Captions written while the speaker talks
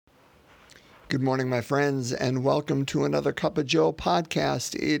Good morning, my friends, and welcome to another Cup of Joe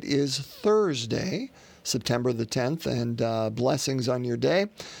podcast. It is Thursday, September the 10th, and blessings on your day.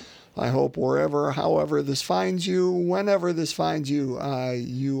 I hope however this finds you, whenever this finds you,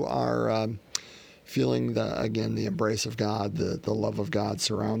 you are feeling the embrace of God, the love of God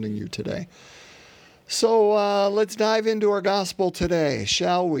surrounding you today. So let's dive into our gospel today,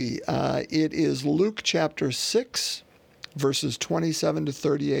 shall we? It is Luke chapter 6. Verses 27 to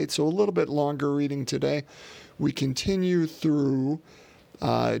 38, so a little bit longer reading today. We continue through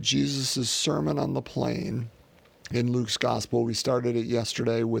Jesus' Sermon on the Plain in Luke's Gospel. We started it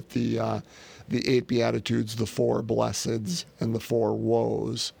yesterday with the 8 Beatitudes, the 4 blesseds, and the 4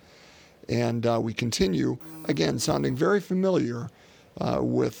 woes. And we continue, again, sounding very familiar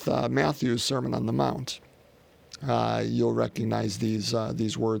with Matthew's Sermon on the Mount. You'll recognize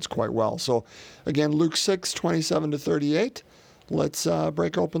these words quite well. So, again, Luke 6, 27 to 38. Let's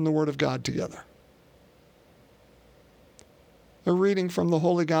break open the Word of God together. A reading from the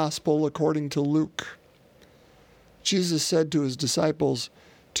Holy Gospel according to Luke. Jesus said to his disciples,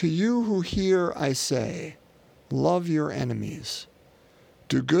 "To you who hear I say, love your enemies.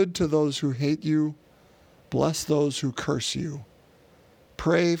 Do good to those who hate you. Bless those who curse you.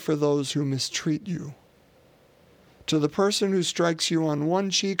 Pray for those who mistreat you. To the person who strikes you on one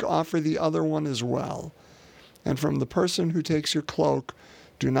cheek, offer the other one as well. And from the person who takes your cloak,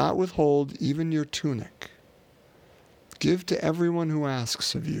 do not withhold even your tunic. Give to everyone who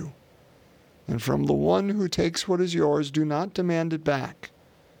asks of you. And from the one who takes what is yours, do not demand it back.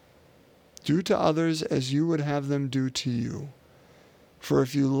 Do to others as you would have them do to you. For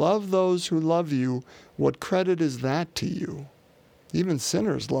if you love those who love you, what credit is that to you? Even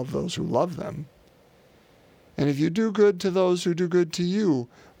sinners love those who love them. And if you do good to those who do good to you,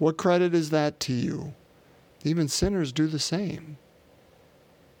 what credit is that to you? Even sinners do the same.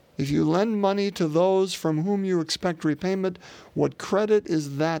 If you lend money to those from whom you expect repayment, what credit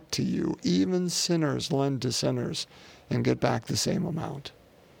is that to you? Even sinners lend to sinners and get back the same amount.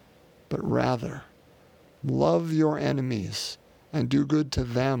 But rather, love your enemies and do good to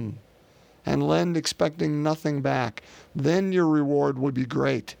them, and lend expecting nothing back. Then your reward will be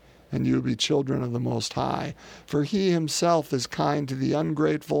great, and you will be children of the Most High, for he himself is kind to the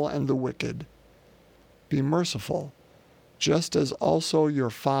ungrateful and the wicked. Be merciful, just as also your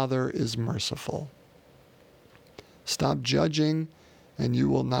Father is merciful. Stop judging, and you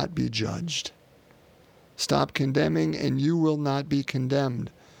will not be judged. Stop condemning, and you will not be condemned.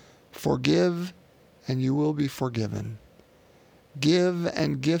 Forgive, and you will be forgiven. Give,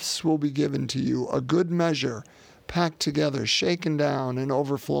 and gifts will be given to you. A good measure, packed together, shaken down, and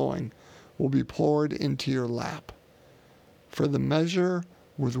overflowing, will be poured into your lap. For the measure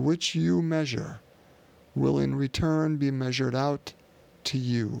with which you measure will in return be measured out to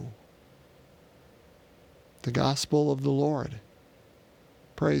you." The Gospel of the Lord.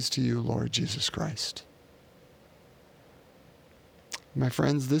 Praise to you, Lord Jesus Christ. My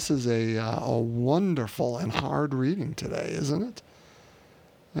friends, this is a wonderful and hard reading today, isn't it?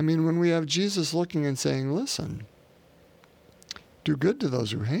 I mean, when we have Jesus looking and saying, listen, do good to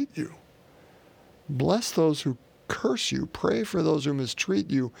those who hate you. Bless those who curse you. Pray for those who mistreat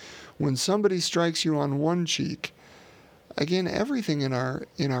you. When somebody strikes you on one cheek, again, everything in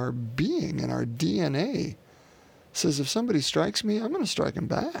our being, in our DNA, says if somebody strikes me, I'm going to strike him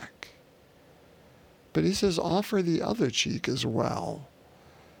back. But he says, offer the other cheek as well.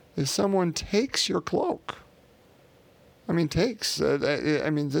 If someone takes your cloak, this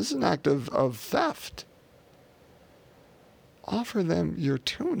is an act of theft. Offer them your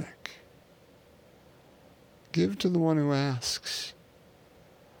tunic. Give to the one who asks.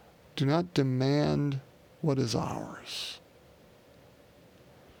 Do not demand what is ours.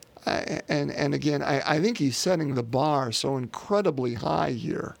 And again, I think he's setting the bar so incredibly high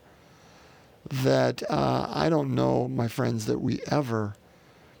here that I don't know, my friends, that we ever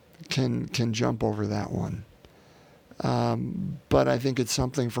can jump over that one. But I think it's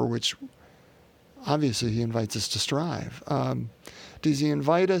something for which obviously he invites us to strive. Does he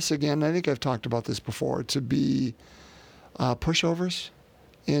invite us, again, I think I've talked about this before, to be pushovers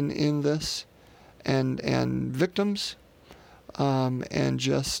in this and victims, and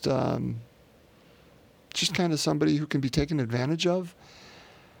just kind of somebody who can be taken advantage of?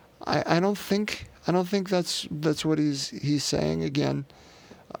 I don't think that's what he's saying. Again,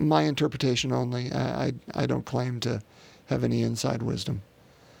 my interpretation only. I don't claim to have any inside wisdom.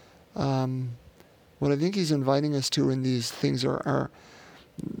 What I think he's inviting us to in these things are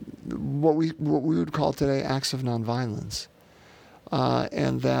what we would call today acts of nonviolence,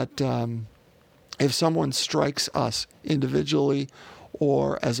 and that if someone strikes us individually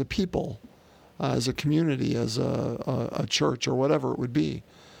or as a people, as a community, as a church, or whatever it would be,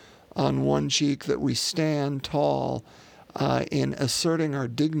 on one cheek, that we stand tall in asserting our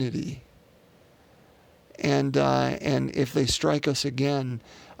dignity. And if they strike us again,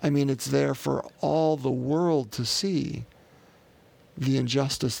 I mean, it's there for all the world to see the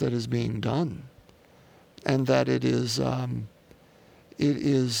injustice that is being done, and that it is not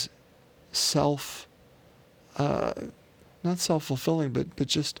self-fulfilling, but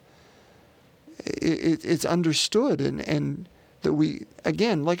just it's understood, and that we,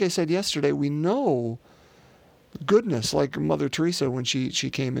 again, like I said yesterday, we know goodness, like Mother Teresa when she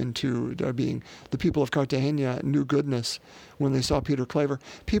came into being. The people of Cartagena knew goodness when they saw Peter Claver.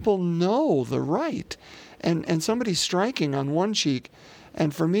 People know the right, and somebody striking on one cheek,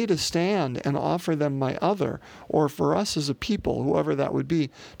 and for me to stand and offer them my other, or for us as a people, whoever that would be,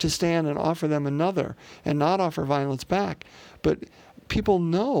 to stand and offer them another, and not offer violence back. But people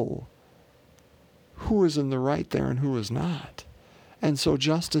know who is in the right there and who is not. And so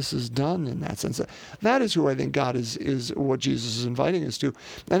justice is done in that sense. That is who I think God is what Jesus is inviting us to.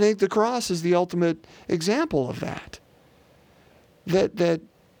 And I think the cross is the ultimate example of that. That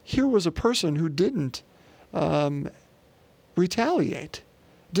here was a person who didn't retaliate,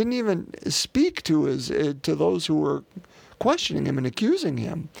 didn't even speak to those who were questioning him and accusing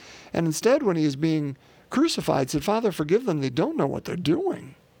him. And instead, when he is being crucified, said, "Father, forgive them, they don't know what they're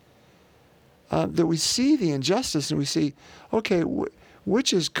doing." That we see the injustice and we see, okay,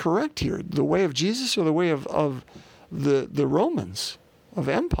 which is correct here? The way of Jesus or the way of the Romans, of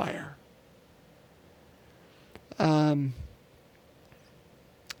empire? And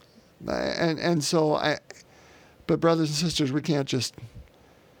so but brothers and sisters, we can't just,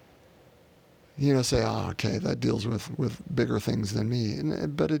 say, "Oh, okay, that deals with bigger things than me."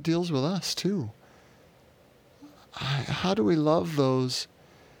 But it deals with us too. How do we love those?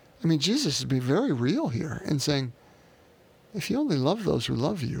 I mean, Jesus is being very real here and saying, if you only love those who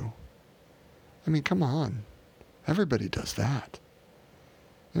love you, I mean, come on. Everybody does that.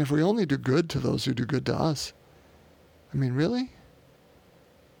 And if we only do good to those who do good to us, I mean, really?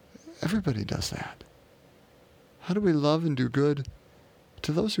 Everybody does that. How do we love and do good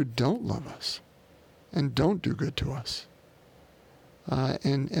to those who don't love us and don't do good to us,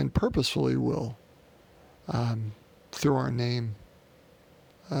 and purposefully will, through our name,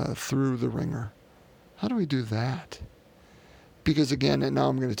 through the ringer? How do we do that? Because again, and now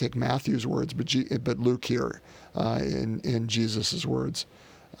I'm going to take Matthew's words, but Luke here, in Jesus' words,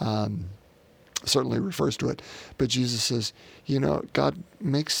 certainly refers to it. But Jesus says, God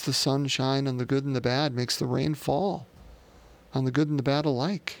makes the sun shine on the good and the bad, makes the rain fall on the good and the bad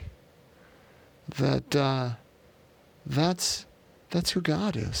alike. That's who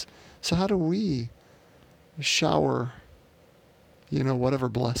God is. So how do we shower whatever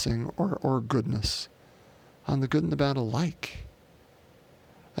blessing or goodness on the good and the bad alike?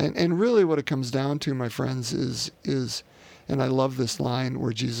 And really what it comes down to, my friends, is, and I love this line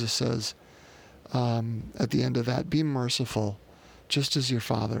where Jesus says at the end of that, "Be merciful, just as your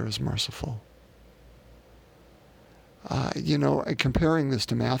Father is merciful." Comparing this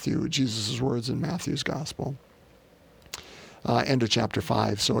to Matthew, Jesus' words in Matthew's Gospel, end of chapter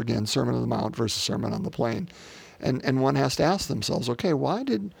 5. So again, Sermon on the Mount versus Sermon on the Plain. And one has to ask themselves, okay, why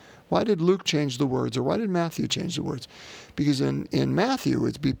did Luke change the words, or why did Matthew change the words? Because in Matthew,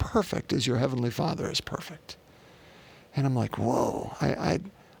 it's "be perfect as your heavenly Father is perfect." And I'm like, whoa, I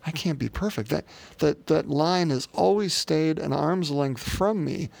can't be perfect. That line has always stayed an arm's length from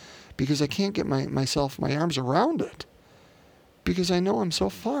me because I can't get my arms around it, because I know I'm so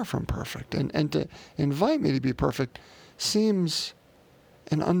far from perfect. And to invite me to be perfect seems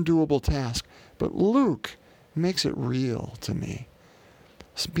an undoable task. But Luke makes it real to me.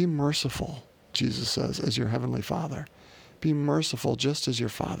 So be merciful, Jesus says, as your heavenly Father. Be merciful just as your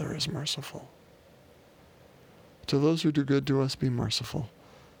Father is merciful. To those who do good to us, be merciful.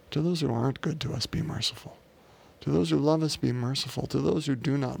 To those who aren't good to us, be merciful. To those who love us, be merciful. To those who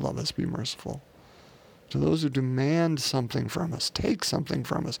do not love us, be merciful. To those who demand something from us, take something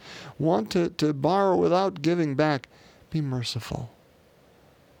from us, want to borrow without giving back, be merciful.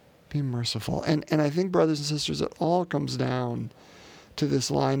 Be merciful. And I think, brothers and sisters, it all comes down to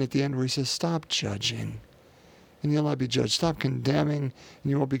this line at the end where he says, "Stop judging, and you'll not be judged. Stop condemning, and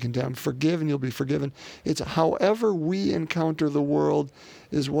you won't be condemned. Forgive, and you'll be forgiven." It's however we encounter the world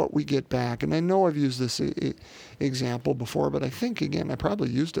is what we get back. And I know I've used this example before, but I think, again, I probably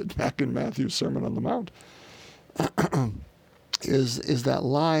used it back in Matthew's Sermon on the Mount, is that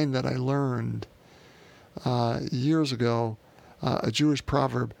line that I learned years ago, a Jewish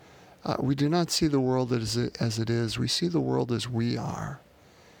proverb. We do not see the world as it is. We see the world as we are.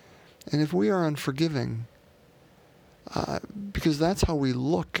 And if we are unforgiving, because that's how we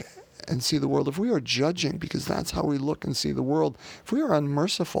look and see the world, if we are judging because that's how we look and see the world, if we are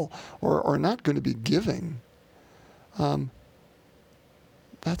unmerciful or not going to be giving,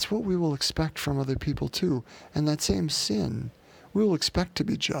 that's what we will expect from other people too. And that same sin, we will expect to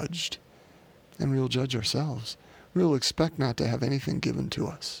be judged, and we will judge ourselves. We will expect not to have anything given to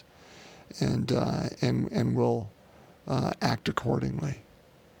us, and will act accordingly.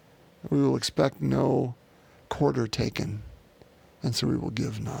 We will expect no quarter taken, and so we will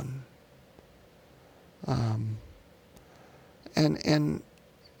give none.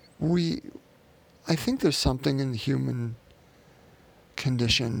 I think there's something in the human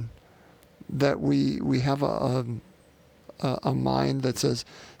condition that we have a mind that says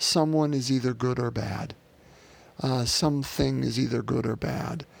someone is either good or bad. Something is either good or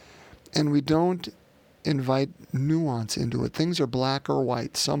bad. And we don't invite nuance into it. Things are black or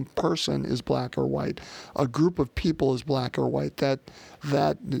white. Some person is black or white. A group of people is black or white. That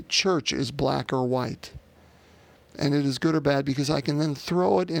church is black or white. And it is good or bad because I can then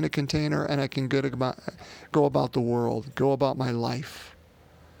throw it in a container and I can go about the world, go about my life.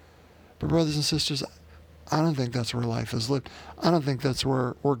 But brothers and sisters, I don't think that's where life is lived. I don't think that's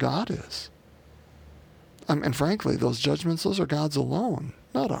where God is. And frankly, those judgments, those are God's alone,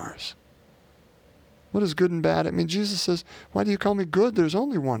 not ours. What is good and bad? I mean, Jesus says, why do you call me good? There's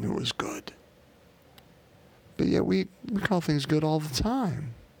only one who is good. But yet we call things good all the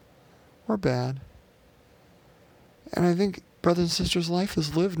time, or bad. And I think, brothers and sisters, life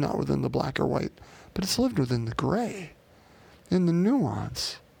is lived not within the black or white, but it's lived within the gray, in the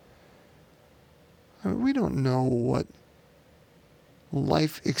nuance. I mean, we don't know what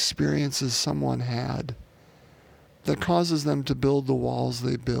life experiences someone had that causes them to build the walls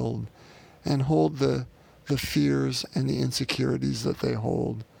they build and hold the fears and the insecurities that they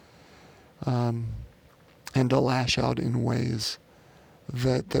hold, and to lash out in ways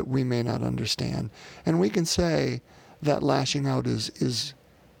that we may not understand. And we can say that lashing out is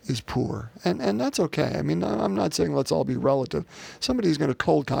poor. And that's okay. I mean, I'm not saying let's all be relative. Somebody's going to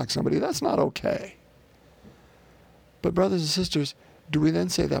cold cock somebody. That's not okay. But brothers and sisters, do we then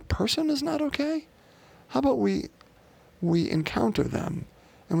say that person is not okay? How about we encounter them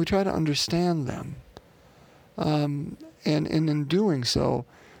and we try to understand them, and in doing so,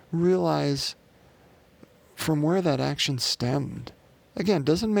 realize from where that action stemmed. Again,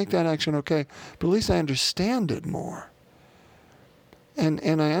 doesn't make that action okay, but at least I understand it more.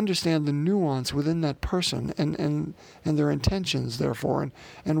 And I understand the nuance within that person and their intentions, therefore,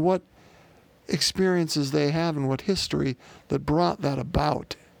 and what experiences they have and what history that brought that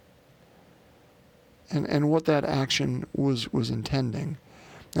about, and what that action was intending.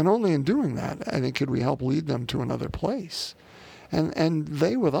 And only in doing that, I think, could we help lead them to another place. And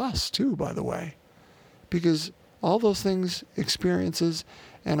they with us, too, by the way. Because all those things, experiences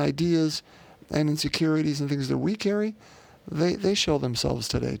and ideas and insecurities and things that we carry, they show themselves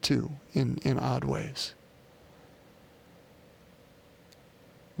today, too, in odd ways.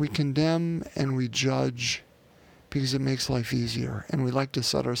 We condemn and we judge because it makes life easier, and we like to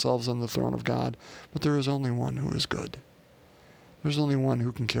set ourselves on the throne of God, but there is only one who is good. There's only one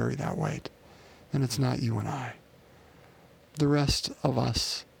who can carry that weight, and it's not you and I. The rest of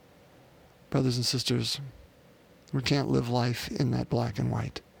us, brothers and sisters, we can't live life in that black and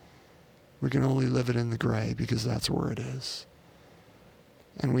white. We can only live it in the gray because that's where it is.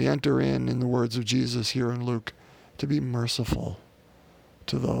 And we enter in the words of Jesus here in Luke, to be merciful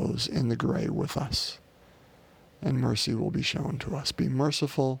to those in the gray with us. And mercy will be shown to us. Be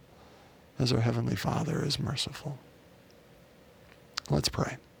merciful as our Heavenly Father is merciful. Let's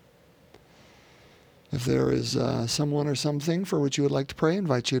pray. If there is someone or something for which you would like to pray, I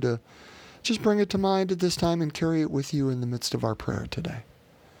invite you to just bring it to mind at this time and carry it with you in the midst of our prayer today.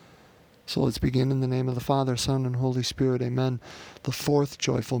 So let's begin in the name of the Father, Son, and Holy Spirit. Amen. The fourth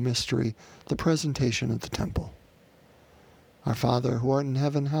joyful mystery, the presentation at the temple. Our Father, who art in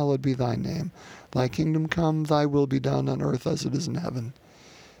heaven, hallowed be thy name. Thy kingdom come, thy will be done on earth as it is in heaven.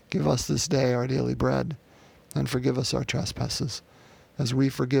 Give us this day our daily bread, and forgive us our trespasses, as we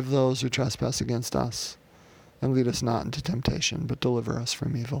forgive those who trespass against us. And lead us not into temptation, but deliver us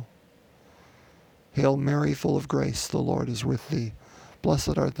from evil. Hail Mary, full of grace, the Lord is with thee.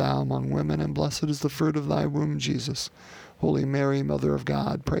 Blessed art thou among women, and blessed is the fruit of thy womb, Jesus. Holy Mary, Mother of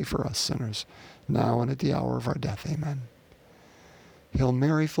God, pray for us sinners, now and at the hour of our death. Amen. Hail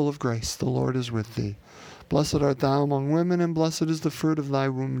Mary, full of grace, the Lord is with thee. Blessed art thou among women, and blessed is the fruit of thy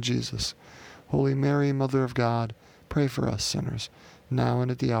womb, Jesus. Holy Mary, Mother of God, pray for us sinners, now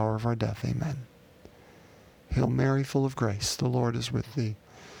and at the hour of our death. Amen. Hail Mary, full of grace, the Lord is with thee.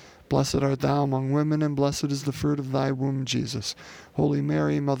 Blessed art thou among women, and blessed is the fruit of thy womb, Jesus. Holy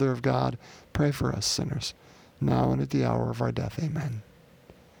Mary, Mother of God, pray for us sinners, now and at the hour of our death. Amen.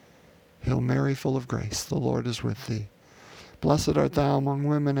 Hail Mary, full of grace, the Lord is with thee. Blessed art thou among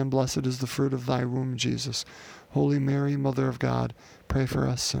women, and blessed is the fruit of thy womb, Jesus. Holy Mary, Mother of God, pray for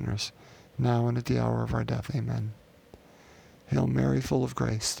us sinners, now and at the hour of our death. Amen. Hail Mary, full of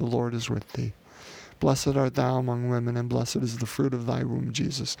grace, the Lord is with thee. Blessed art thou among women, and blessed is the fruit of thy womb,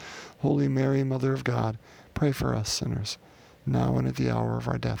 Jesus. Holy Mary, Mother of God, pray for us sinners, now and at the hour of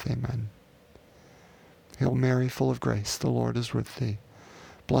our death. Amen. Hail Mary, full of grace, the Lord is with thee.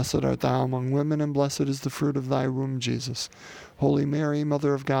 Blessed art thou among women, and blessed is the fruit of thy womb, Jesus. Holy Mary,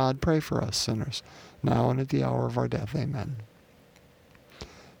 Mother of God, pray for us sinners, now and at the hour of our death. Amen.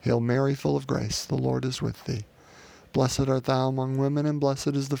 Hail Mary, full of grace, the Lord is with thee. Blessed art thou among women, and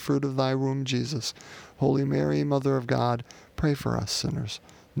blessed is the fruit of thy womb, Jesus. Holy Mary, Mother of God, pray for us sinners,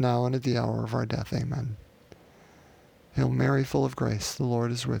 now and at the hour of our death. Amen. Hail Mary, full of grace, the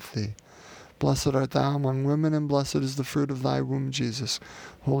Lord is with thee. Blessed art thou among women, and blessed is the fruit of thy womb, Jesus.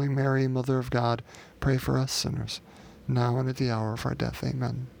 Holy Mary, Mother of God, pray for us sinners, now and at the hour of our death.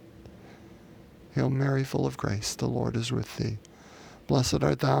 Amen. Hail Mary, full of grace, the Lord is with thee. Blessed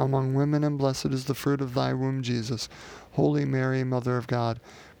art thou among women, and blessed is the fruit of thy womb, Jesus. Holy Mary, Mother of God,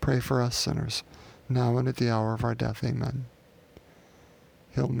 pray for us sinners, now and at the hour of our death. Amen.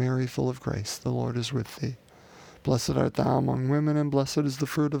 Hail Mary, full of grace, the Lord is with thee. Blessed art thou among women, and blessed is the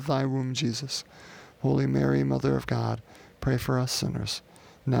fruit of thy womb, Jesus. Holy Mary, Mother of God, pray for us sinners,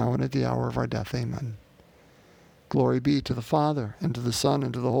 now and at the hour of our death. Amen. Glory be to the Father, and to the Son,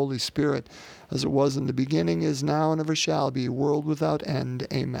 and to the Holy Spirit, as it was in the beginning, is now, and ever shall be, world without end.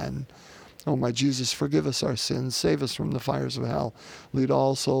 Amen. O my Jesus, forgive us our sins, save us from the fires of hell, lead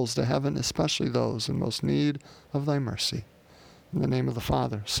all souls to heaven, especially those in most need of thy mercy. In the name of the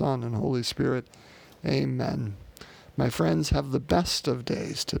Father, Son, and Holy Spirit. Amen. My friends, have the best of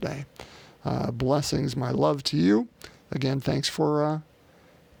days today. Blessings, my love to you. Again, thanks for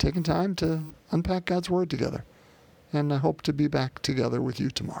taking time to unpack God's Word together. And I hope to be back together with you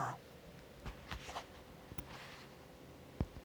tomorrow.